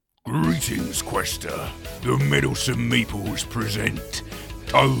Greetings, Quester. The Meddlesome Meeples present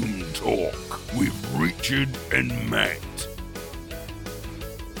Tome Talk with Richard and Matt.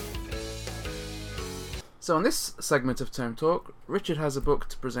 So on this segment of Tome Talk, Richard has a book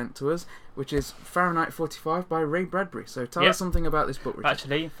to present to us, which is Fahrenheit 45 by Ray Bradbury. So tell us something about this book, Richard.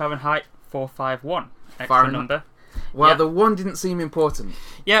 Actually, Fahrenheit 451, extra Fahrenheit. number. Well, the one didn't seem important.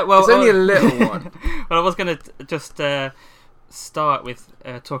 Yeah, well... It's only a little one. Well, I was going to just start with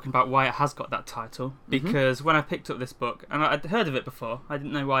talking about why it has got that title, because when I picked up this book, and I'd heard of it before, I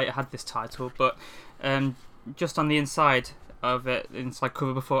didn't know why it had this title, but just on the inside of it, inside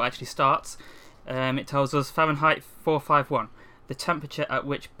cover before it actually starts, it tells us Fahrenheit 451, the temperature at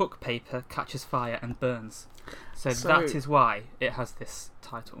which book paper catches fire and burns. So that is why it has this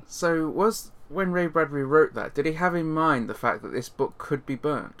title. So when Ray Bradbury wrote that, did he have in mind the fact that this book could be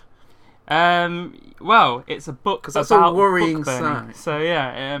burned? Well, it's a book because that's about a worrying book burning. sign. So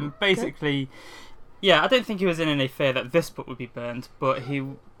yeah, basically, yeah, I don't think he was in any fear that this book would be burned, but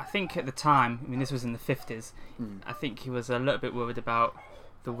I think at the time, I mean, this was in the 50s, I think he was a little bit worried about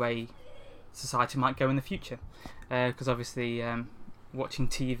the way society might go in the future, because obviously watching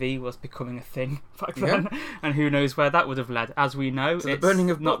TV was becoming a thing back then, and who knows where that would have led. As we know, so it's the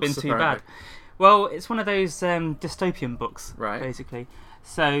burning of not books, been too apparently. bad. Well, it's one of those dystopian books, right? Basically.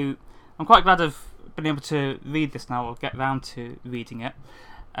 So I'm quite glad I've been able to read this now, or get round to reading it.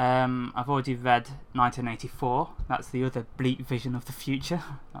 I've already read 1984. That's the other bleak vision of the future,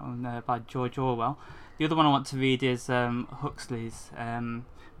 that one, by George Orwell. The other one I want to read is Huxley's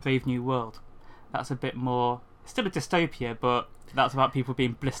Brave New World. That's a bit more, still a dystopia, but that's about people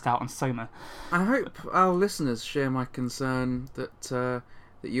being blissed out on Soma. I hope our listeners share my concern that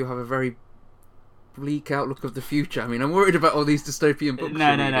you have a very bleak outlook of the future. I mean, I'm worried about all these dystopian books.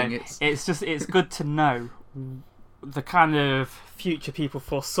 No. It's good to know the kind of future people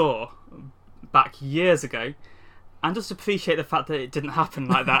foresaw back years ago, and just appreciate the fact that it didn't happen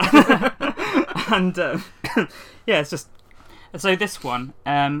like that. And yeah, it's just. So this one,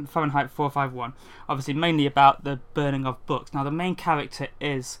 Fahrenheit 451, obviously mainly about the burning of books. Now the main character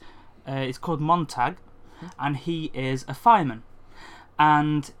is called Montag, and he is a fireman.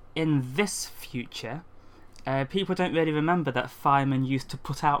 And in this future, people don't really remember that firemen used to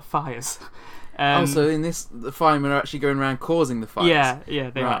put out fires. So in this, the firemen are actually going around causing the fires. Yeah,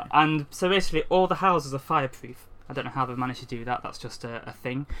 they are. And so basically all the houses are fireproof. I don't know how they've managed to do that. That's just a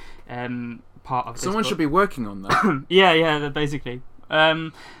thing. Part of someone should be working on that. yeah, basically.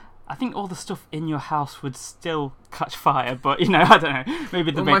 I think all the stuff in your house would still catch fire, but I don't know.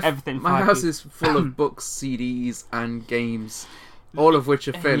 Maybe they make everything fireproof. My house is full of books, CDs, and games, all of which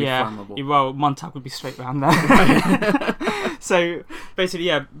are fairly flammable. Well, Montag would be straight round there. So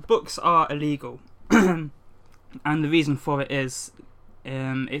basically, books are illegal, and the reason for it is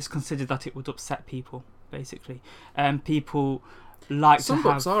it's considered that it would upset people. Basically, people like some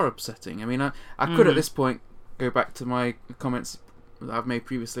books are upsetting. I mean, I could at this point go back to my comments that I've made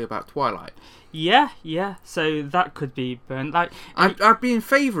previously about Twilight. Yeah. So that could be burned. I'd be in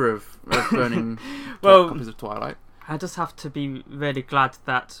favour of burning copies of Twilight. I just have to be really glad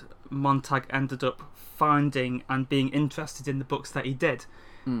that Montag ended up finding and being interested in the books that he did,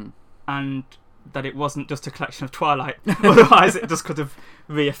 and that it wasn't just a collection of Twilight. Otherwise, it just could have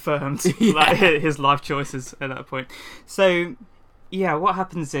reaffirmed his life choices at that point. So, yeah, what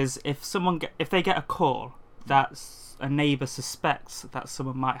happens is if they get a call that a neighbour suspects that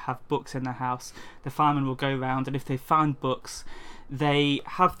someone might have books in their house, the fireman will go round, and if they find books, they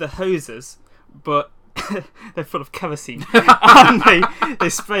have the hoses, but they're full of kerosene, and they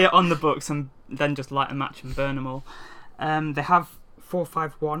spray it on the books and then just light a match and burn them all. They have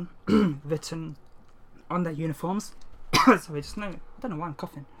 451 written on their uniforms. Sorry, I don't know why I'm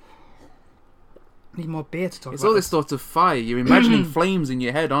coughing. I need more beer to talk about. It's all this sort of fire. You're imagining flames in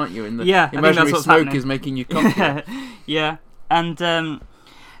your head, aren't you? And the imaginary smoke happening. Is making you cough. Yeah, and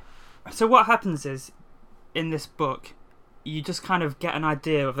so what happens is, in this book, you just kind of get an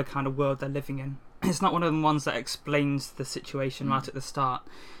idea of the kind of world they're living in. It's not one of the ones that explains the situation right at the start.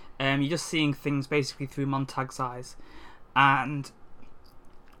 You're just seeing things basically through Montag's eyes, and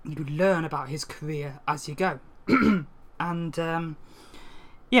you learn about his career as you go. And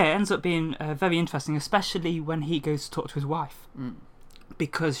it ends up being very interesting, especially when he goes to talk to his wife,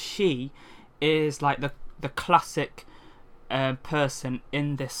 because she is like the classic person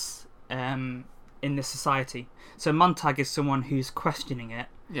in this society. So Montag is someone who's questioning it.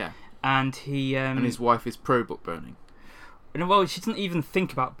 Yeah. And he and his wife is pro book burning. Well, she doesn't even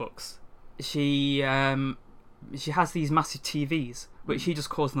think about books. She has these massive TVs, which he just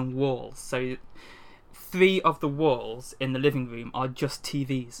calls them walls. So 3 of the walls in the living room are just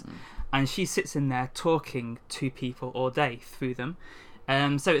TVs, and she sits in there talking to people all day through them.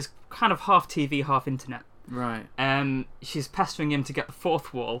 So it's kind of half TV, half internet. Right. She's pestering him to get the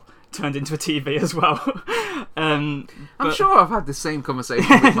 4th wall turned into a TV as well. I'm sure I've had the same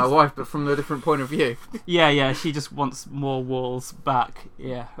conversation with my wife, but from a different point of view. Yeah, she just wants more walls back.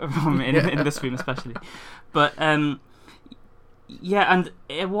 Yeah, in this room especially. But yeah, and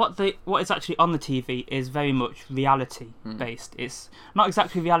what is actually on the TV is very much reality based. It's not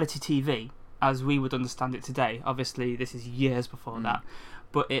exactly reality TV as we would understand it today. Obviously, this is years before that.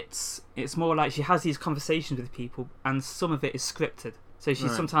 But it's more like she has these conversations with people, and some of it is scripted. So she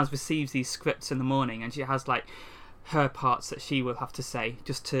sometimes receives these scripts in the morning, and she has like her parts that she will have to say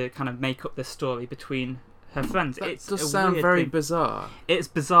just to kind of make up this story between her friends. It does sound very bizarre. It's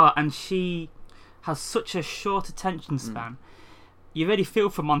bizarre, and she has such a short attention span. You really feel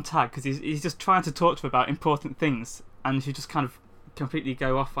for Montag because he's just trying to talk to her about important things, and she just kind of completely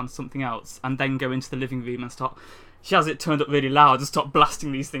go off on something else, and then go into the living room and start. She has it turned up really loud and start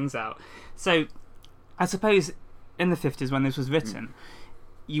blasting these things out. So I suppose in the 50s when this was written,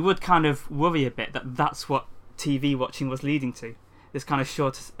 you would kind of worry a bit that that's what TV watching was leading to. This kind of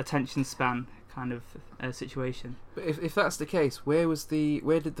short attention span kind of situation. But if that's the case, where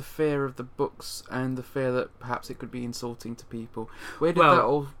did the fear of the books and the fear that perhaps it could be insulting to people, where did that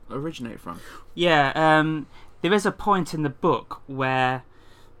all originate from? Yeah, there is a point in the book where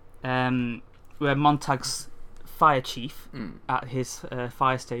Montag's fire chief at his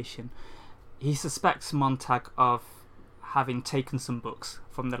fire station, he suspects Montag of having taken some books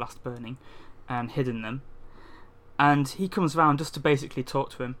from the last burning and hidden them, and he comes round just to basically talk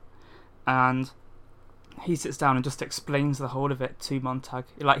to him, and he sits down and just explains the whole of it to Montag.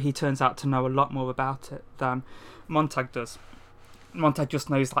 Like, he turns out to know a lot more about it than Montag does. Montag just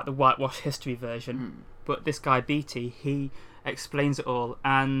knows like the whitewash history version, but this guy Beatty, he explains it all.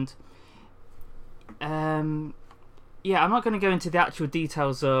 And yeah, I'm not going to go into the actual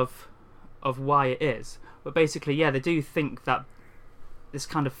details of why it is, but basically, yeah, they do think that this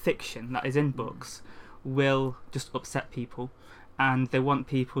kind of fiction that is in books will just upset people, and they want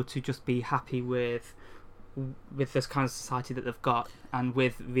people to just be happy with this kind of society that they've got and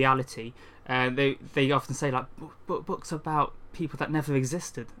with reality. They often say like books about people that never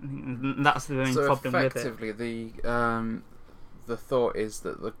existed. And that's the main problem with it. So effectively, the thought is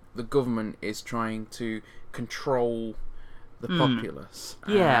that the government is trying to control the populace,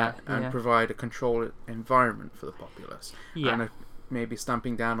 and provide a controlled environment for the populace, and maybe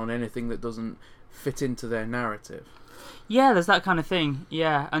stamping down on anything that doesn't fit into their narrative. Yeah, there's that kind of thing.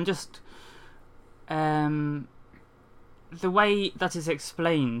 Yeah, and just the way that is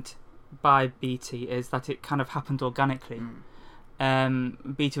explained by Beatty is that it kind of happened organically.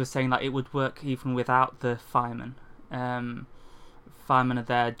 Beatty was saying that it would work even without the firemen. Firemen are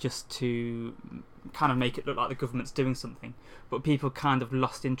there just to kind of make it look like the government's doing something, but people kind of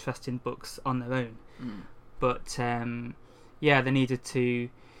lost interest in books on their own. But yeah, they needed to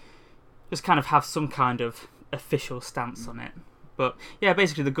just kind of have some kind of official stance on it. But yeah,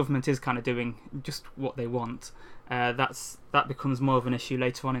 basically the government is kind of doing just what they want. That becomes more of an issue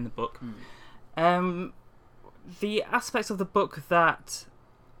later on in the book. The aspects of the book that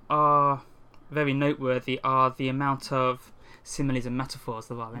are very noteworthy are the amount of similes and metaphors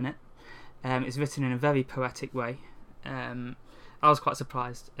there are in it. It's written in a very poetic way. I was quite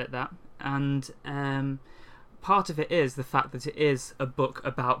surprised at that. And part of it is the fact that it is a book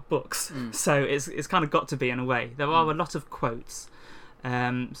about books. So it's kind of got to be in a way. There are a lot of quotes,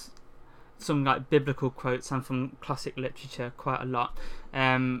 some like biblical quotes, and from classic literature quite a lot.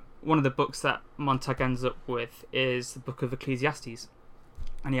 One of the books that Montag ends up with is the book of Ecclesiastes,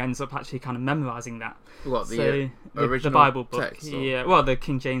 and he ends up actually kind of memorising that. What, the original Bible book? Text, yeah, well, the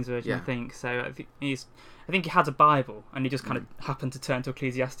King James version, I think. So I think he had a Bible, and he just kind of happened to turn to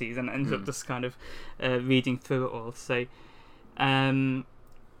Ecclesiastes and ended up just kind of reading through it all. So,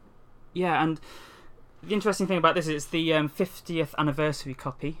 yeah, and the interesting thing about this is it's the 50th anniversary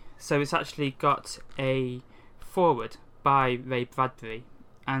copy. So it's actually got a foreword by Ray Bradbury,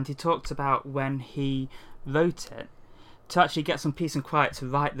 and he talked about when he wrote it, to actually get some peace and quiet to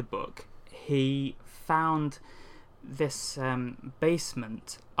write the book, he found this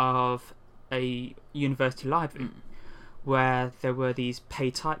basement of a university library where there were these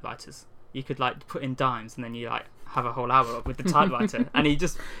paid typewriters. You could like put in dimes, and then you like have a whole hour with the typewriter. And he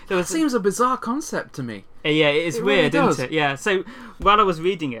just seems a bizarre concept to me. Yeah, it's weird, really isn't it? Yeah. So while I was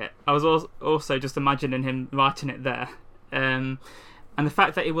reading it, I was also just imagining him writing it there, and the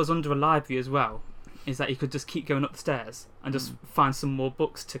fact that it was under a library as well is that he could just keep going up the stairs and just find some more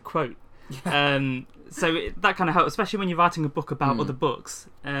books to quote. that kind of helps, especially when you're writing a book about other books.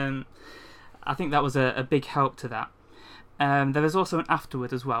 I think that was a big help to that. There is also an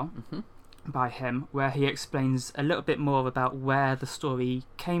afterword as well by him, where he explains a little bit more about where the story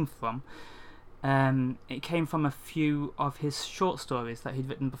came from. It came from a few of his short stories that he'd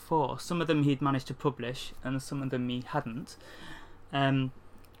written before. Some of them he'd managed to publish, and some of them he hadn't. There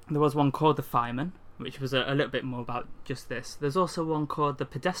was one called The Fireman, which was a little bit more about just this. There's also one called The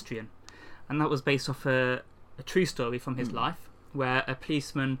Pedestrian, and that was based off a true story from his life, where a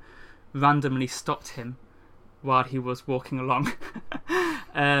policeman randomly stopped him while he was walking along.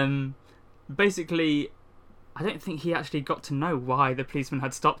 Basically, I don't think he actually got to know why the policeman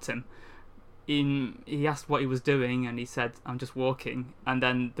had stopped him. He asked what he was doing, and he said, "I'm just walking." And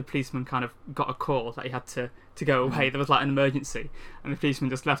then the policeman kind of got a call that he had to go away. There was like an emergency, and the policeman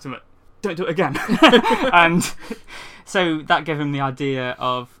just left him at, "Don't do it again." And so that gave him the idea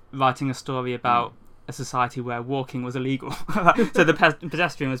of writing a story about a society where walking was illegal. So the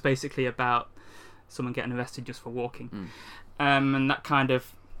Pedestrian was basically about someone getting arrested just for walking. And that kind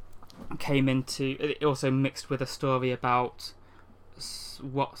of came into... It also mixed with a story about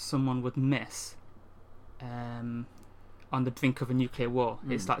what someone would miss on the brink of a nuclear war.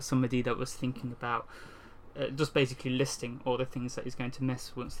 It's like somebody that was thinking about just basically listing all the things that he's going to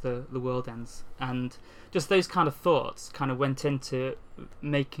miss once the world ends. And just those kind of thoughts kind of went into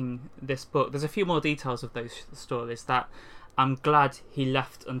making this book. There's a few more details of those stories that I'm glad he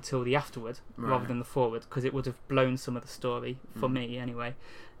left until the afterward rather than the forward, because it would have blown some of the story for me anyway.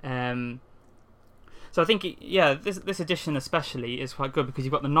 So I think, this edition especially is quite good because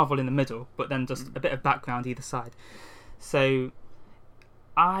you've got the novel in the middle, but then just a bit of background either side. So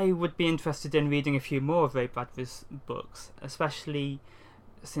I would be interested in reading a few more of Ray Bradbury's books, especially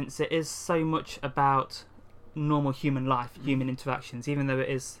since it is so much about normal human life, human interactions, even though it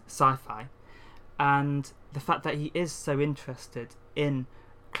is sci-fi. And the fact that he is so interested in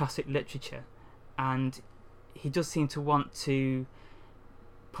classic literature, and he does seem to want to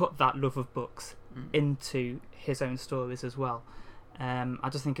put that love of books into his own stories as well. I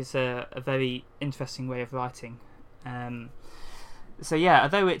just think it's a very interesting way of writing. So yeah,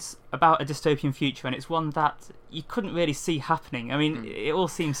 although it's about a dystopian future and it's one that you couldn't really see happening. I mean, it all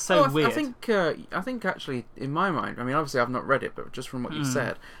seems so weird. I think actually, in my mind, I mean, obviously I've not read it, but just from what you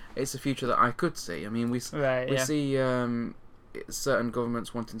said, it's a future that I could see. I mean, we see certain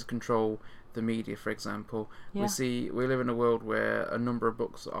governments wanting to control the media, for example. We live in a world where a number of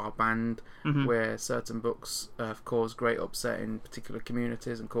books are banned, where certain books have caused great upset in particular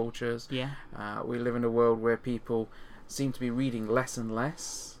communities and cultures. We live in a world where people seem to be reading less and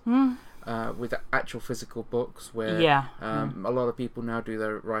less with actual physical books, where a lot of people now do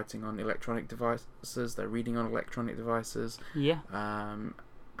their writing on electronic devices, they're reading on electronic devices,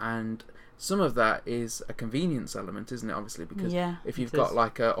 and some of that is a convenience element, isn't it? Obviously, because if you've got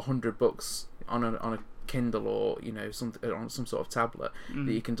like 100 books on a Kindle or on some sort of tablet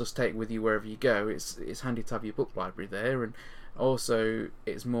that you can just take with you wherever you go, it's handy to have your book library there, and also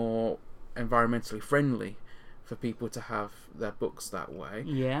it's more environmentally friendly for people to have their books that way.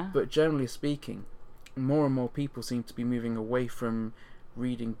 But generally speaking, more and more people seem to be moving away from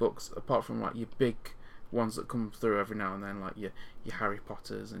reading books, apart from like your big ones that come through every now and then, like your Harry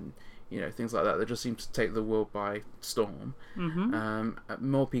Potters and things like that just seem to take the world by storm.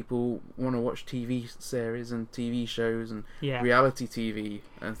 More people want to watch TV series and TV shows and reality TV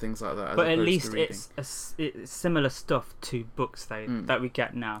and things like that. But at least it's similar stuff to books that we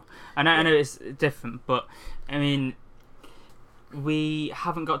get now. And I know it's different, but I mean, we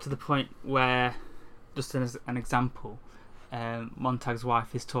haven't got to the point where, just as an example, Montag's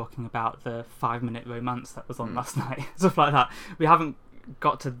wife is talking about the 5-minute romance that was on last night, stuff like that. We haven't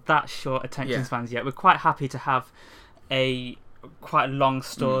got to that short attention spans yet. We're quite happy to have a quite long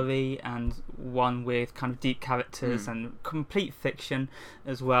story and one with kind of deep characters and complete fiction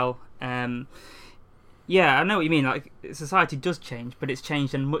as well. I know what you mean. Like, society does change, but it's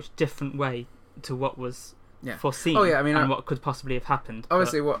changed in a much different way to what was foreseen. And what could possibly have happened.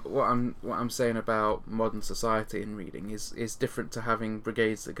 Obviously, what I'm saying about modern society and reading is different to having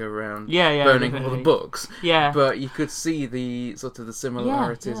brigades that go around burning all the books. But you could see the sort of the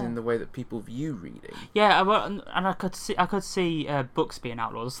similarities in the way that people view reading. And I could see books being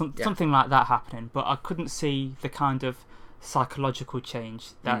outlawed, or something like that happening. But I couldn't see the kind of psychological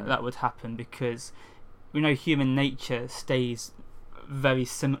change that would happen, because we know human nature stays very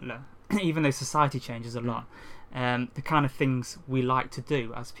similar. Even though society changes a lot, the kind of things we like to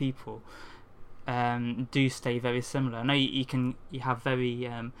do as people do stay very similar. I know you have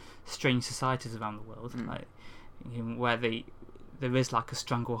very strange societies around the world, like where there is like a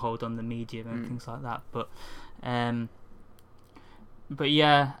stranglehold on the media and things like that. But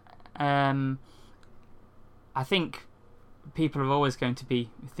yeah, I think people are always going to be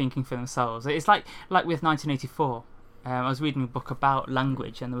thinking for themselves. It's like with 1984. I was reading a book about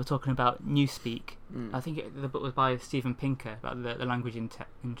language, and they were talking about Newspeak. I think the book was by Steven Pinker about the language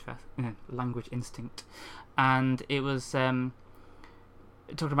language instinct, and it was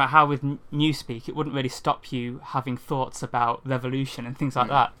talking about how with Newspeak it wouldn't really stop you having thoughts about revolution and things like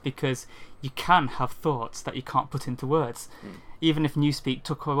that, because you can have thoughts that you can't put into words. Even if Newspeak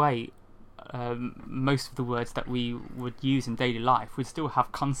took away most of the words that we would use in daily life, we'd still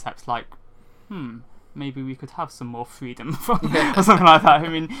have concepts like, maybe we could have some more freedom or something like that. I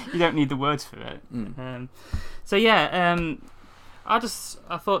mean, you don't need the words for it. So yeah, I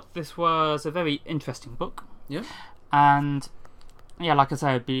thought this was a very interesting book. Yeah. And yeah, like I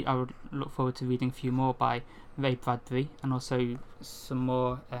said, I would look forward to reading a few more by Ray Bradbury, and also some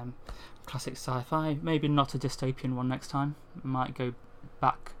more classic sci-fi. Maybe not a dystopian one next time. Might go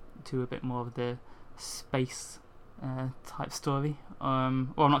back to a bit more of the space type story. Well,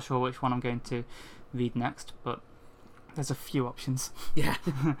 I'm not sure which one I'm going to read next, but there's a few options. Yeah.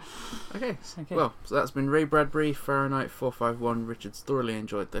 Okay. Well, so that's been Ray Bradbury, Fahrenheit 451. Richard's thoroughly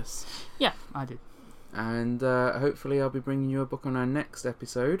enjoyed this. Yeah, I did. And hopefully I'll be bringing you a book on our next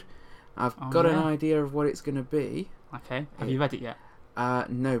episode. I've got an idea of what it's going to be. Okay. Have you read it yet?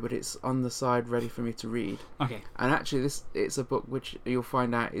 No, but it's on the side ready for me to read. Okay. And actually it's a book which you'll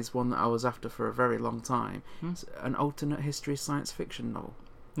find out is one that I was after for a very long time. It's an alternate history science fiction novel.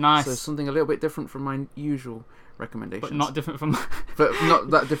 Nice. So something a little bit different from my usual recommendations. But not different from... but not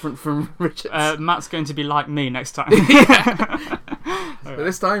that different from Richard's. Matt's going to be like me next time. So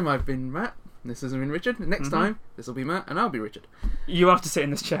this time I've been Matt. This has been Richard. Next time, this will be Matt, and I'll be Richard. You have to sit in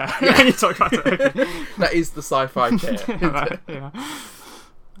this chair when you talk about it. Okay. That is the sci-fi chair. Right, yeah.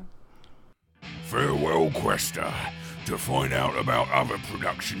 Farewell, Quester. To find out about other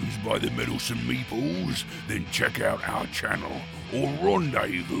productions by the Middleton Meeples, then check out our channel or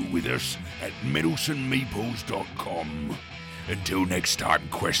rendezvous with us at middletonmeeples.com. Until next time,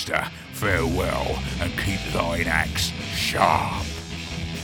 Quester, farewell, and keep thine axe sharp.